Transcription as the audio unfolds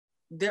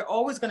they're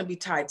always going to be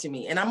tied to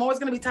me, and I'm always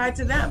going to be tied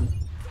to them.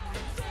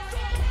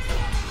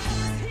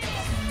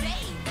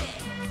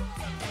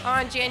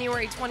 On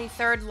January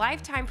 23rd,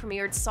 Lifetime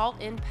premiered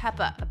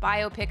Salt-N-Pepa, a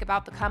biopic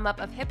about the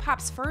come-up of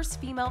hip-hop's first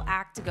female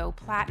act to go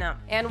platinum.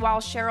 And while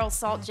Cheryl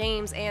Salt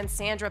James and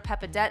Sandra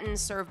Peppa Denton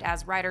served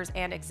as writers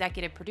and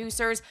executive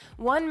producers,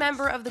 one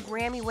member of the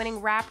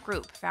Grammy-winning rap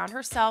group found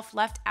herself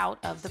left out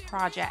of the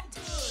project.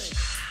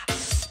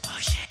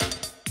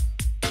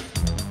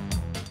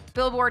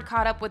 Billboard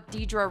caught up with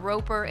Deidra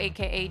Roper,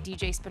 aka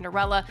DJ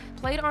Spinderella,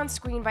 played on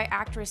screen by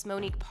actress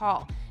Monique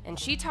Paul, and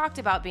she talked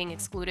about being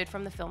excluded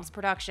from the film's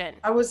production.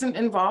 I wasn't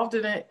involved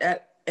in it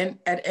at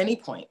any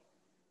point.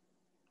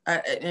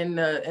 In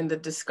the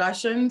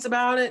discussions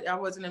about it, I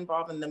wasn't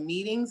involved in the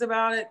meetings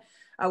about it.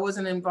 I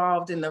wasn't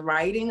involved in the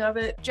writing of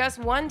it. Just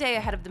one day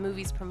ahead of the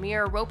movie's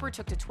premiere, Roper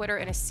took to Twitter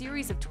in a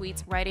series of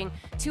tweets writing,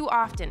 "Too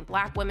often,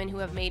 Black women who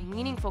have made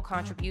meaningful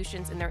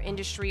contributions in their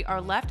industry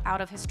are left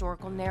out of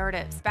historical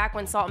narratives. Back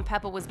when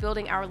Salt-N-Pepa was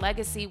building our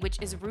legacy, which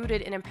is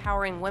rooted in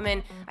empowering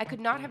women, I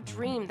could not have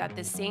dreamed that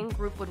this same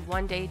group would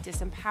one day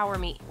disempower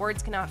me.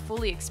 Words cannot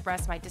fully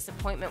express my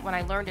disappointment when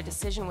I learned a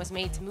decision was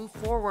made to move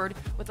forward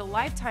with a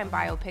Lifetime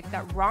biopic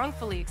that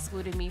wrongfully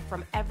excluded me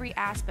from every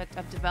aspect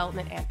of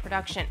development and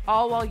production,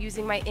 all while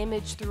using my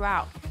image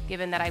throughout,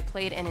 given that I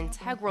played an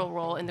integral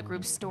role in the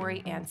group's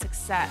story and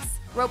success."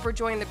 Roper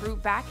joined the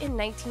group back in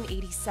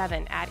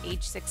 1987 at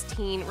age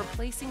 16,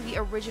 replacing the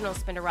original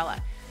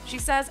Spinderella. She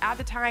says at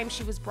the time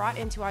she was brought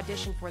in to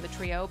audition for the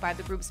trio by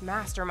the group's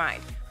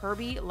mastermind,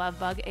 Herbie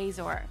Lovebug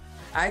Azor.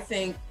 I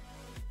think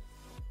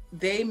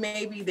they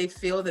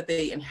feel that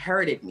they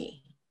inherited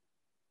me.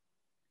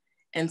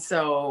 And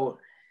so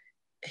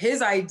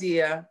his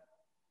idea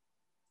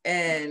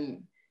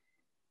and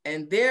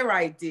their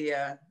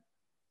idea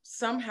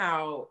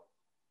somehow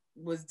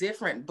was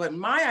different, but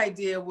my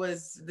idea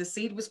was the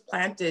seed was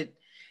planted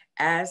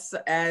as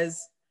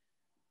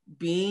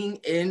being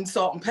in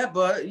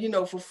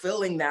Salt-N-Pepa,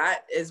 fulfilling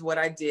that is what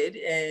I did,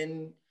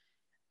 and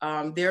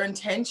their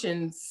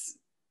intentions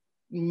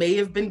may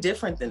have been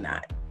different than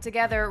that.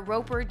 Together,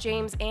 Roper,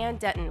 James, and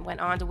Denton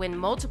went on to win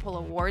multiple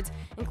awards,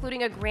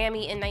 including a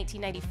Grammy in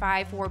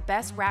 1995 for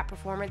Best Rap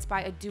Performance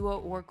by a Duo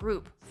or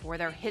Group for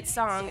their hit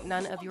song,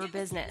 None of Your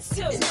Business.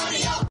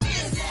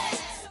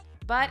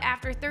 But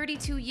after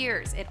 32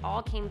 years, it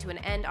all came to an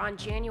end on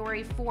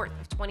January 4th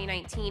of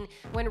 2019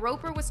 when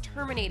Roper was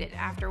terminated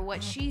after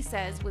what she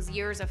says was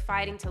years of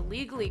fighting to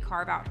legally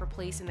carve out her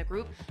place in the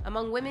group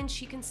among women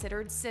she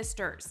considered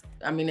sisters.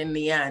 I mean, in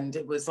the end,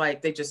 it was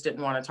like they just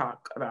didn't want to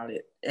talk about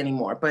it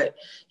anymore. But,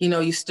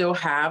 you still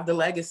have the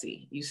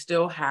legacy. You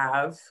still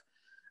have,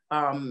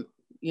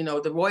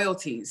 the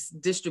royalties,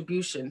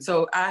 distribution.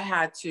 So I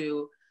had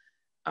to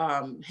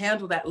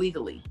handle that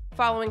legally.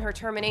 Following her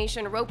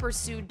termination, Roper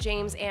sued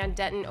James and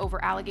Denton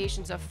over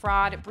allegations of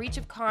fraud, breach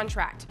of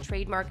contract,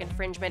 trademark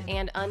infringement,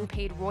 and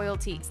unpaid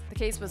royalties. The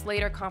case was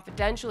later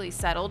confidentially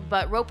settled,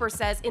 but Roper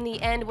says in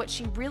the end what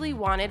she really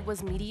wanted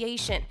was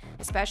mediation,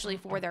 especially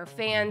for their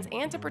fans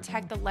and to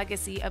protect the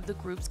legacy of the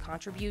group's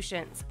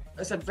contributions.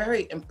 It's a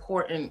very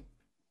important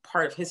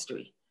part of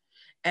history,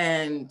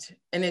 and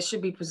it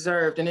should be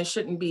preserved, and it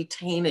shouldn't be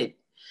tainted.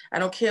 I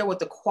don't care what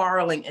the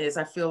quarreling is.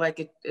 I feel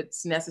like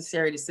it's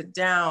necessary to sit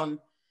down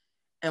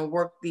and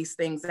work these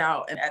things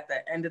out. And at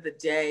the end of the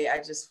day, I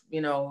just,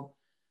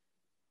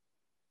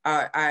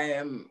 I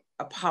am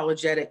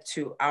apologetic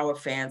to our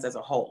fans as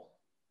a whole.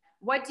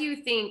 What do you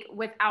think,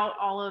 without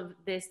all of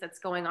this that's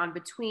going on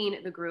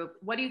between the group,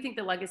 what do you think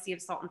the legacy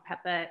of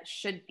Salt-N-Pepa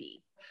should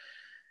be?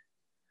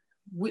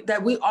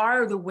 That we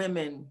are the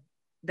women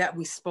that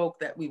we spoke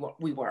that we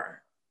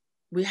were.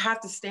 We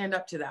have to stand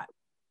up to that.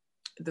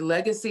 The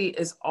legacy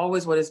is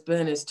always what it's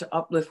been, is to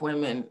uplift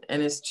women,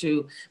 and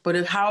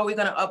how are we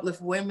going to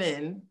uplift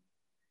women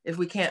if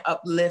we can't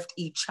uplift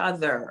each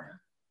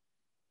other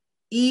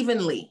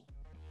evenly?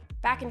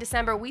 Back in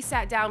December, we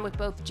sat down with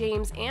both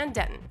James and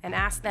Denton and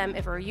asked them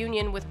if a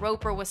reunion with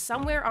Roper was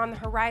somewhere on the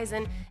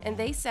horizon, and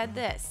they said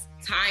this.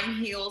 Time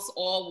heals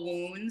all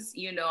wounds.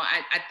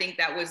 I think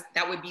that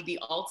would be the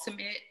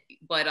ultimate,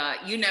 but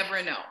you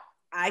never know.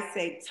 I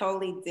say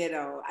totally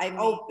ditto. I'm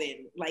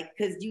open,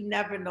 because you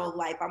never know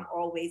life. I'm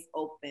always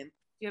open. Do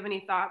you have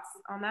any thoughts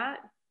on that?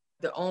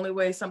 The only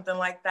way something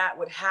like that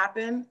would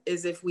happen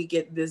is if we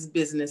get this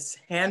business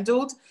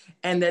handled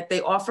and that they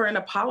offer an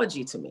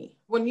apology to me.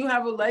 When you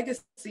have a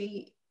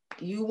legacy,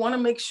 you want to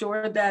make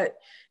sure that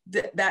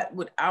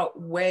would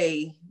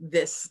outweigh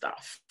this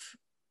stuff.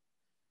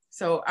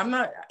 So I'm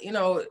not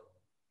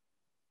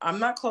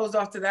closed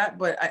off to that,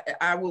 but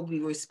I will be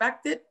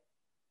respected.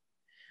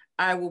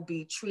 I will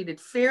be treated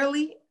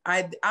fairly.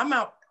 I'm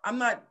out. I'm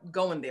not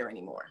going there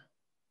anymore.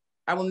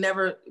 I will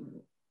never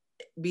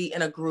be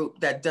in a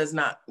group that does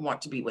not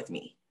want to be with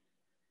me.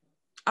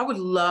 I would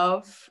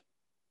love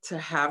to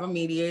have a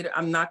mediator.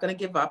 I'm not going to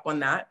give up on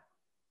that.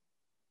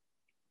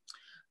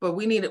 But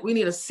we need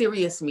a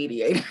serious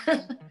mediator.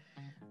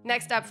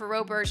 Next up for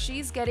Roper,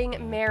 she's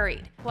getting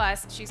married.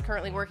 Plus, she's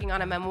currently working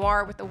on a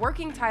memoir with the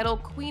working title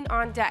Queen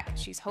on Deck.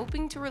 She's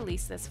hoping to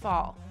release this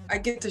fall. I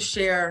get to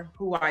share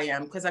who I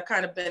am because I've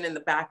kind of been in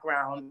the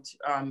background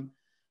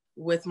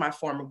with my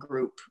former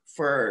group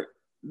for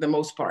the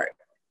most part.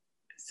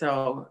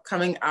 So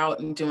coming out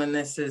and doing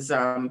this is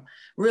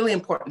really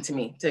important to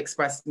me to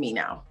express me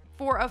now.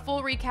 For a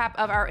full recap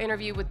of our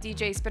interview with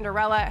DJ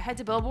Spinderella, head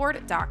to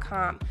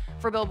billboard.com.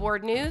 For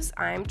Billboard News,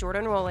 I'm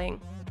Jordan Rolling.